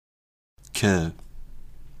Kev.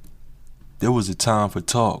 There was a time for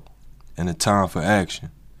talk and a time for action.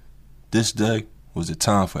 This day was a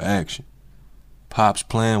time for action. Pop's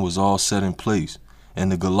plan was all set in place,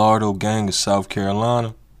 and the Gallardo gang of South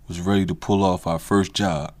Carolina was ready to pull off our first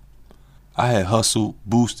job. I had hustled,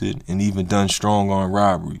 boosted, and even done strong-arm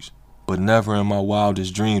robberies, but never in my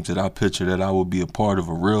wildest dreams did I picture that I would be a part of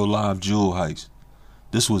a real live jewel heist.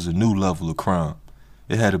 This was a new level of crime.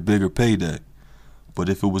 It had a bigger payday, but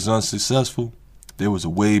if it was unsuccessful, there was a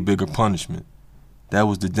way bigger punishment. That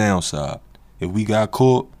was the downside. If we got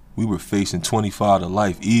caught, we were facing 25 to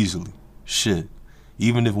life easily. Shit,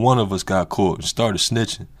 even if one of us got caught and started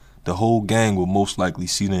snitching, the whole gang would most likely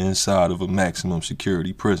see the inside of a maximum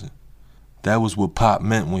security prison. That was what Pop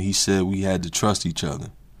meant when he said we had to trust each other.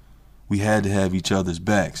 We had to have each other's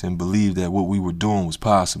backs and believe that what we were doing was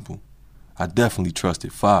possible. I definitely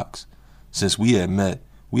trusted Fox. Since we had met,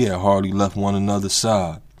 we had hardly left one another's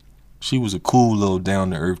side. She was a cool little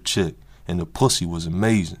down-to-earth chick, and the pussy was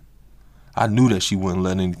amazing. I knew that she wouldn't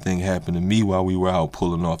let anything happen to me while we were out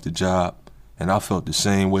pulling off the job, and I felt the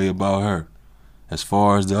same way about her. As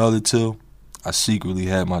far as the other two, I secretly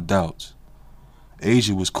had my doubts.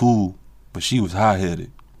 Asia was cool, but she was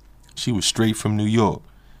hot-headed. She was straight from New York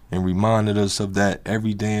and reminded us of that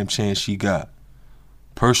every damn chance she got.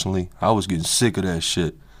 Personally, I was getting sick of that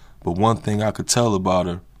shit, but one thing I could tell about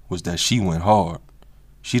her was that she went hard.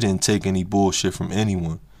 She didn't take any bullshit from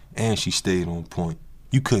anyone, and she stayed on point.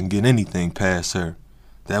 You couldn't get anything past her.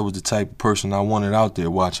 That was the type of person I wanted out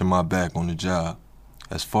there watching my back on the job.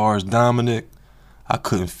 As far as Dominic, I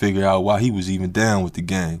couldn't figure out why he was even down with the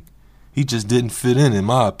gang. He just didn't fit in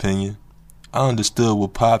my opinion. I understood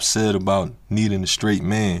what Pop said about needing a straight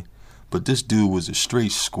man, but this dude was a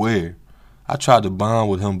straight square. I tried to bond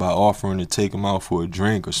with him by offering to take him out for a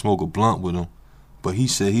drink or smoke a blunt with him, but he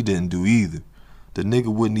said he didn't do either. The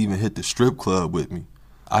nigga wouldn't even hit the strip club with me.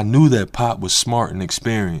 I knew that Pop was smart and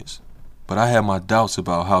experienced, but I had my doubts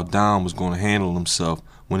about how Dom was going to handle himself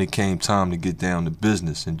when it came time to get down to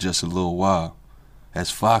business in just a little while.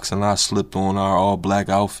 As Fox and I slipped on our all-black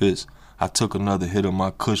outfits, I took another hit of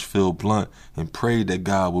my Kush-filled blunt and prayed that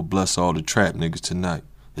God would bless all the trap niggas tonight,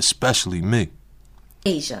 especially me.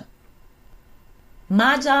 Asia.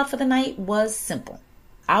 My job for the night was simple.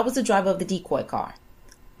 I was the driver of the decoy car.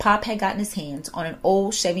 Pop had gotten his hands on an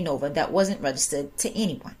old Chevy Nova that wasn't registered to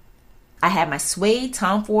anyone. I had my suede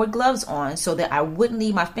Tom Ford gloves on so that I wouldn't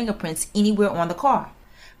leave my fingerprints anywhere on the car,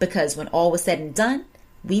 because when all was said and done,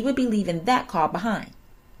 we would be leaving that car behind.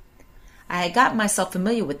 I had gotten myself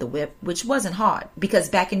familiar with the whip, which wasn't hard, because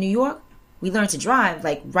back in New York, we learned to drive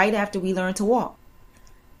like right after we learned to walk.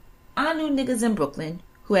 I knew niggas in Brooklyn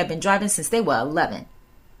who had been driving since they were 11,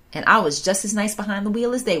 and I was just as nice behind the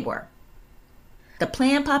wheel as they were. The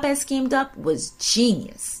plan Pop had schemed up was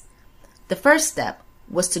genius. The first step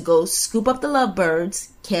was to go scoop up the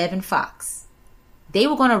lovebirds, Kev and Fox. They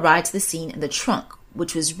were going to ride to the scene in the trunk,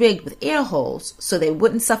 which was rigged with air holes so they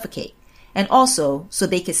wouldn't suffocate, and also so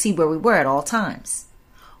they could see where we were at all times.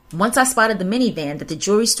 Once I spotted the minivan that the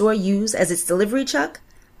jewelry store used as its delivery truck,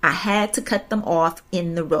 I had to cut them off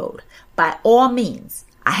in the road. By all means,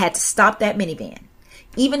 I had to stop that minivan.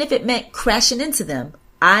 Even if it meant crashing into them,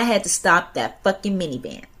 I had to stop that fucking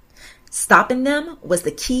minivan. Stopping them was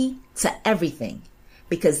the key to everything,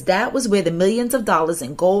 because that was where the millions of dollars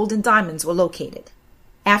in gold and diamonds were located.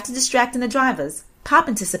 After distracting the drivers, Pop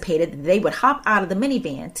anticipated that they would hop out of the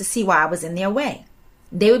minivan to see why I was in their way.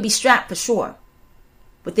 They would be strapped for sure.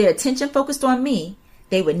 With their attention focused on me,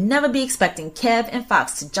 they would never be expecting Kev and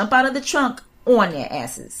Fox to jump out of the trunk on their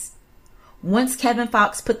asses. Once Kev and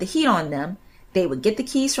Fox put the heat on them, they would get the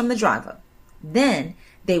keys from the driver. Then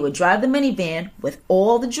they would drive the minivan with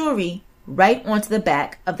all the jewelry right onto the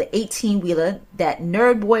back of the 18-wheeler that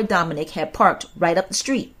nerd boy Dominic had parked right up the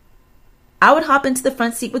street. I would hop into the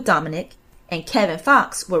front seat with Dominic, and Kev and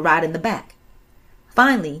Fox would ride in the back.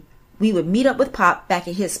 Finally, we would meet up with Pop back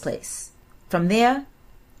at his place. From there,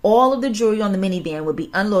 all of the jewelry on the minivan would be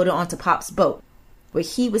unloaded onto Pop's boat, where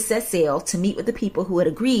he would set sail to meet with the people who had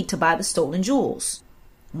agreed to buy the stolen jewels.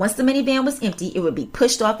 Once the minivan was empty, it would be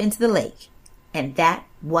pushed off into the lake. And that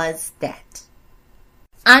was that.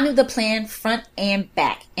 I knew the plan front and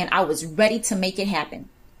back, and I was ready to make it happen.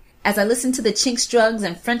 As I listened to the Chinks Drugs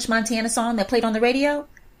and French Montana song that played on the radio,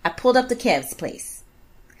 I pulled up to Kev's place.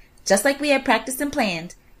 Just like we had practiced and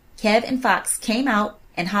planned, Kev and Fox came out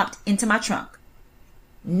and hopped into my trunk.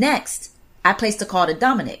 Next, I placed a call to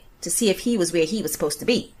Dominic to see if he was where he was supposed to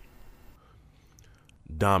be.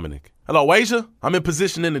 Dominic. Hello, Asia. I'm in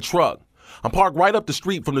position in the truck. I'm parked right up the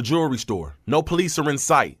street from the jewelry store. No police are in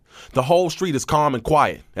sight. The whole street is calm and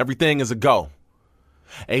quiet. Everything is a go.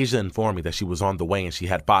 Asia informed me that she was on the way and she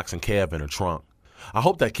had Fox and Kev in her trunk. I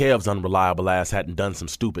hoped that Kev's unreliable ass hadn't done some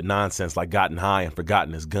stupid nonsense like gotten high and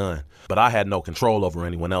forgotten his gun, but I had no control over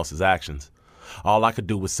anyone else's actions. All I could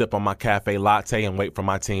do was sip on my cafe latte and wait for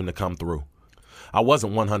my team to come through. I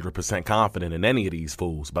wasn't 100% confident in any of these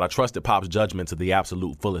fools, but I trusted Pop's judgment to the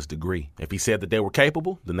absolute fullest degree. If he said that they were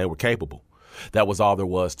capable, then they were capable. That was all there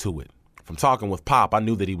was to it. From talking with Pop, I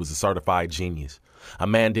knew that he was a certified genius. A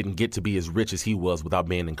man didn't get to be as rich as he was without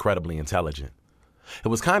being incredibly intelligent. It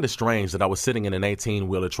was kind of strange that I was sitting in an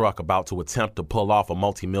 18-wheeler truck about to attempt to pull off a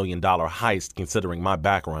multi-million-dollar heist considering my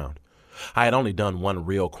background. I had only done one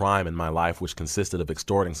real crime in my life, which consisted of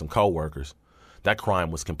extorting some coworkers. That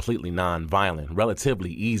crime was completely non-violent,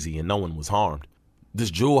 relatively easy, and no one was harmed.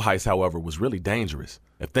 This jewel heist, however, was really dangerous.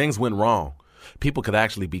 If things went wrong, people could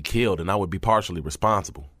actually be killed and I would be partially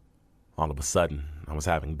responsible. All of a sudden, I was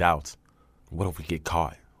having doubts. What if we get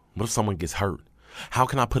caught? What if someone gets hurt? How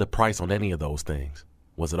can I put a price on any of those things?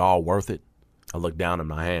 Was it all worth it? I looked down at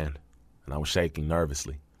my hand, and I was shaking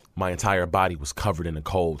nervously. My entire body was covered in a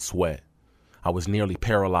cold sweat. I was nearly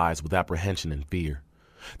paralyzed with apprehension and fear.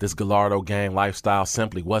 This Gallardo gang lifestyle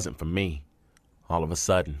simply wasn't for me. All of a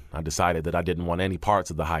sudden, I decided that I didn't want any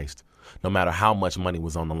parts of the heist, no matter how much money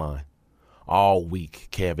was on the line. All week,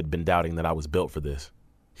 Kev had been doubting that I was built for this.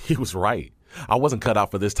 He was right. I wasn't cut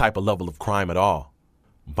out for this type of level of crime at all.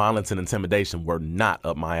 Violence and intimidation were not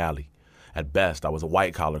up my alley. At best, I was a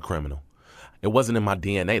white-collar criminal. It wasn't in my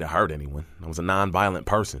DNA to hurt anyone. I was a non-violent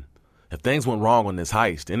person. If things went wrong on this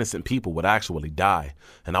heist, innocent people would actually die,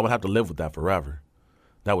 and I would have to live with that forever.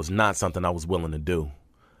 That was not something I was willing to do.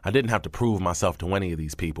 I didn't have to prove myself to any of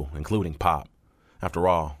these people, including Pop. After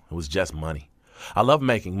all, it was just money. I loved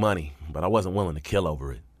making money, but I wasn't willing to kill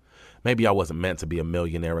over it. Maybe I wasn't meant to be a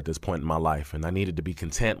millionaire at this point in my life, and I needed to be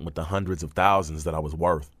content with the hundreds of thousands that I was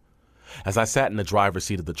worth. As I sat in the driver's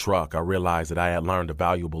seat of the truck, I realized that I had learned a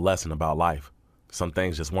valuable lesson about life. Some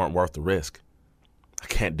things just weren't worth the risk. I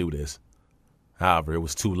can't do this. However, it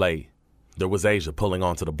was too late. There was Asia pulling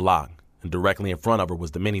onto the block, and directly in front of her was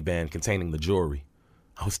the minivan containing the jewelry.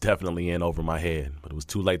 I was definitely in over my head, but it was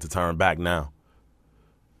too late to turn back now.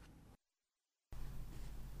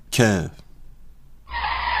 Kev.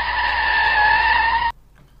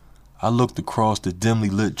 I looked across the dimly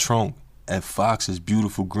lit trunk at Fox's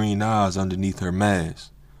beautiful green eyes underneath her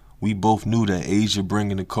mask. We both knew that Asia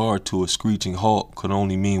bringing the car to a screeching halt could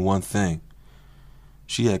only mean one thing.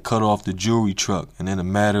 She had cut off the jewelry truck, and in a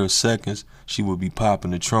matter of seconds, she would be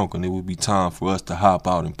popping the trunk and it would be time for us to hop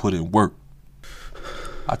out and put in work.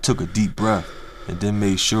 I took a deep breath and then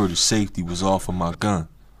made sure the safety was off of my gun.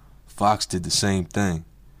 Fox did the same thing.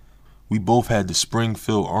 We both had the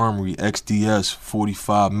Springfield Armory XDS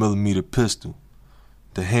 45mm pistol.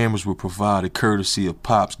 The hammers were provided courtesy of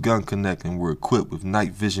Pop's Gun Connect and were equipped with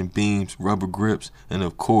night vision beams, rubber grips, and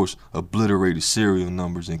of course, obliterated serial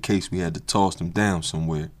numbers in case we had to toss them down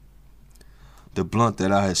somewhere. The blunt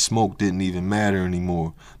that I had smoked didn't even matter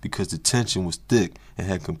anymore because the tension was thick and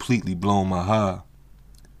had completely blown my high.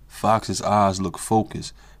 Fox's eyes looked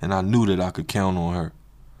focused, and I knew that I could count on her.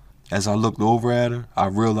 As I looked over at her, I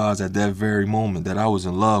realized at that very moment that I was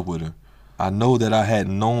in love with her. I know that I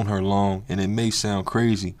hadn't known her long, and it may sound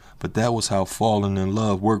crazy, but that was how falling in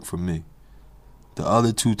love worked for me. The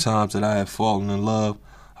other 2 times that I had fallen in love,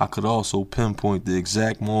 I could also pinpoint the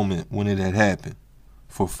exact moment when it had happened.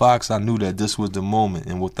 For Fox, I knew that this was the moment,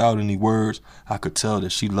 and without any words, I could tell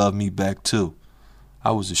that she loved me back too.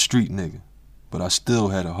 I was a street nigga, but I still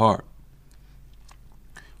had a heart.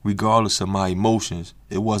 Regardless of my emotions,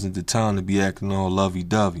 it wasn't the time to be acting all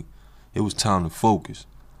lovey-dovey. It was time to focus.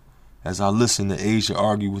 As I listened to Asia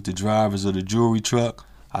argue with the drivers of the jewelry truck,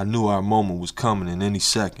 I knew our moment was coming in any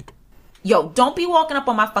second. Yo, don't be walking up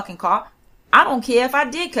on my fucking car. I don't care if I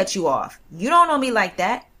did cut you off. You don't know me like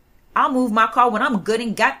that. I'll move my car when I'm good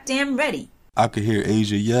and goddamn ready. I could hear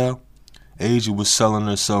Asia yell. Asia was selling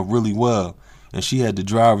herself really well, and she had the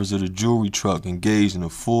drivers of the jewelry truck engaged in a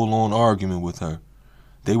full-on argument with her.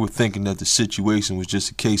 They were thinking that the situation was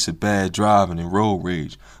just a case of bad driving and road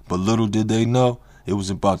rage, but little did they know, it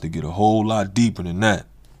was about to get a whole lot deeper than that.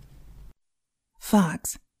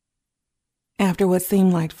 Fox. After what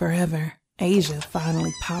seemed like forever, Asia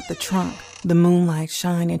finally popped the trunk. The moonlight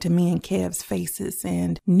shined into me and Kev's faces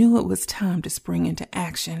and knew it was time to spring into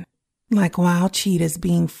action. Like wild cheetahs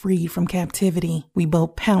being freed from captivity, we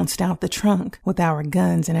both pounced out the trunk with our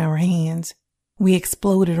guns in our hands. We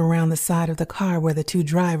exploded around the side of the car where the 2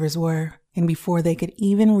 drivers were, and before they could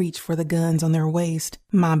even reach for the guns on their waist,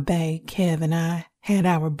 my bae, Kev, and I had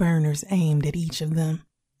our burners aimed at each of them.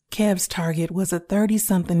 Kev's target was a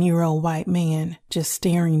 30-something-year-old white man just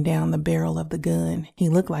staring down the barrel of the gun. He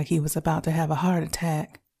looked like he was about to have a heart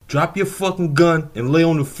attack. Drop your fucking gun and lay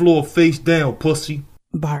on the floor face down, pussy,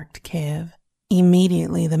 barked Kev.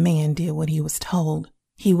 Immediately, the man did what he was told.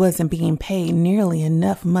 He wasn't being paid nearly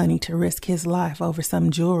enough money to risk his life over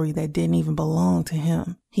some jewelry that didn't even belong to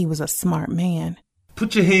him. He was a smart man.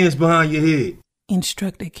 Put your hands behind your head,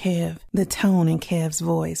 instructed Kev. The tone in Kev's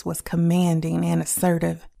voice was commanding and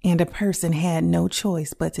assertive, and a person had no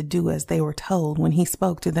choice but to do as they were told when he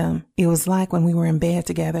spoke to them. It was like when we were in bed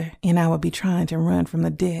together, and I would be trying to run from the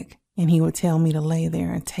dick, and he would tell me to lay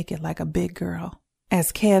there and take it like a big girl.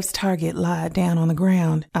 As Kev's target lied down on the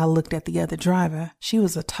ground, I looked at the other driver. She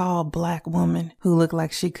was a tall black woman who looked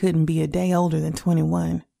like she couldn't be a day older than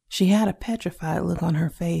 21. She had a petrified look on her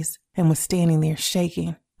face and was standing there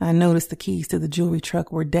shaking. I noticed the keys to the jewelry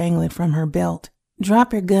truck were dangling from her belt.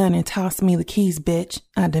 "Drop your gun and toss me the keys, bitch,"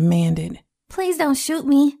 I demanded. "Please don't shoot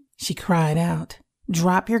me," she cried out.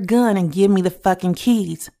 "Drop your gun and give me the fucking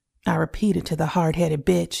keys," I repeated to the hard-headed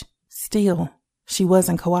bitch. Still, she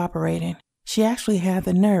wasn't cooperating. She actually had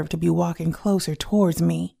the nerve to be walking closer towards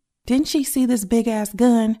me. Didn't she see this big-ass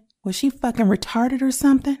gun? Was she fucking retarded or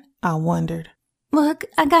something? I wondered. "Look,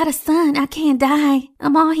 I got a son. I can't die.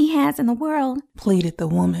 I'm all he has in the world," pleaded the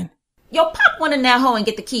woman. Yo, pop one in that hole and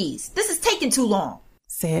get the keys. This is taking too long,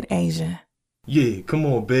 said Asia. Yeah, come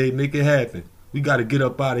on, babe. Make it happen. We gotta get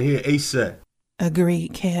up out of here ASAP.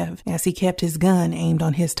 Agreed Kev, as he kept his gun aimed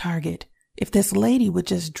on his target. If this lady would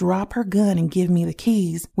just drop her gun and give me the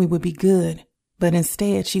keys, we would be good. But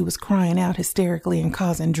instead, she was crying out hysterically and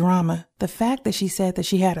causing drama. The fact that she said that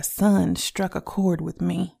she had a son struck a chord with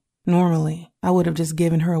me. Normally, I would have just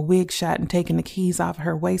given her a wig shot and taken the keys off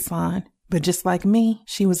her waistline. But just like me,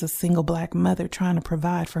 she was a single black mother trying to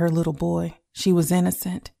provide for her little boy. She was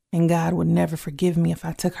innocent, and God would never forgive me if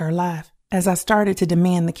I took her life. As I started to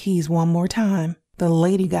demand the keys one more time, the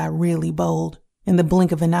lady got really bold. In the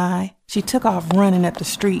blink of an eye, she took off running up the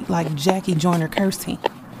street like Jackie Joyner Kersee.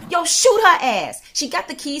 Yo, shoot her ass. She got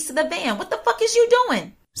the keys to the van. What the fuck is you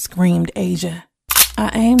doing? Screamed Asia. I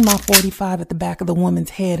aimed my .45 at the back of the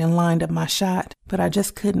woman's head and lined up my shot, but I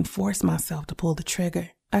just couldn't force myself to pull the trigger.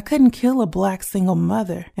 I couldn't kill a black single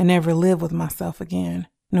mother and never live with myself again,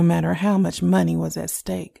 no matter how much money was at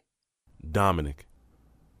stake. Dominic,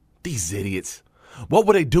 these idiots. What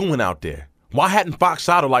were they doing out there? Why hadn't Fox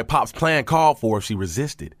shot her like Pop's plan called for if she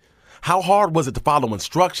resisted? How hard was it to follow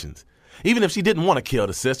instructions? Even if she didn't want to kill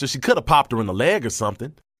the sister, she could have popped her in the leg or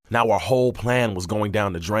something. Now our whole plan was going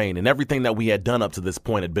down the drain, and everything that we had done up to this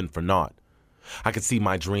point had been for naught. I could see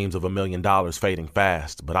my dreams of $1 million fading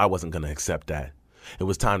fast, but I wasn't going to accept that. It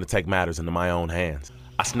was time to take matters into my own hands.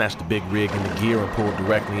 I snatched the big rig into gear and pulled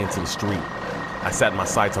directly into the street. I set my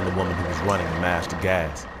sights on the woman who was running and mashed the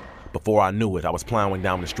gas. Before I knew it, I was plowing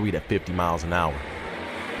down the street at 50 miles an hour.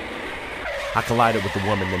 I collided with the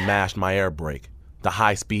woman, then mashed my air brake. The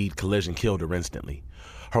high-speed collision killed her instantly.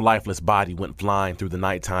 Her lifeless body went flying through the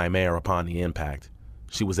nighttime air upon the impact.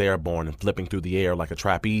 She was airborne and flipping through the air like a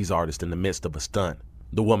trapeze artist in the midst of a stunt.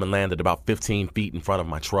 The woman landed about 15 feet in front of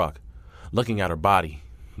my truck. Looking at her body,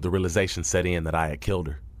 the realization set in that I had killed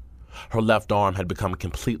her. Her left arm had become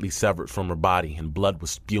completely severed from her body, and blood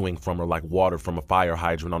was spewing from her like water from a fire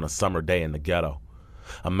hydrant on a summer day in the ghetto.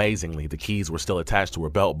 Amazingly, the keys were still attached to her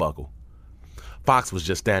belt buckle. Fox was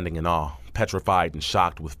just standing in awe, petrified and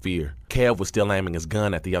shocked with fear. Kev was still aiming his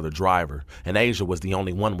gun at the other driver, and Asia was the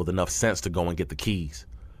only one with enough sense to go and get the keys.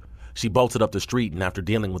 She bolted up the street, and after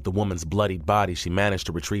dealing with the woman's bloodied body, she managed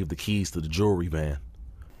to retrieve the keys to the jewelry van.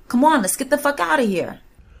 Come on, let's get the fuck out of here.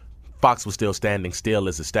 Fox was still standing still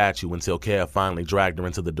as a statue until Kev finally dragged her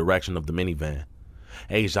into the direction of the minivan.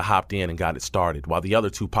 Asia hopped in and got it started, while the other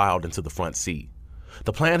two piled into the front seat.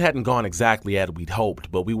 The plan hadn't gone exactly as we'd hoped,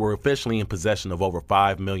 but we were officially in possession of over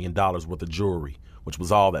 $5 million worth of jewelry, which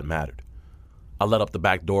was all that mattered. I let up the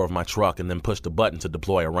back door of my truck and then pushed a button to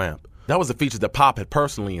deploy a ramp. That was a feature that Pop had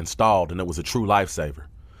personally installed, and it was a true lifesaver.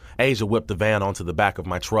 Asia whipped the van onto the back of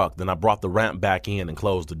my truck, then I brought the ramp back in and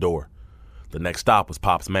closed the door. The next stop was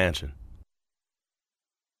Pop's mansion.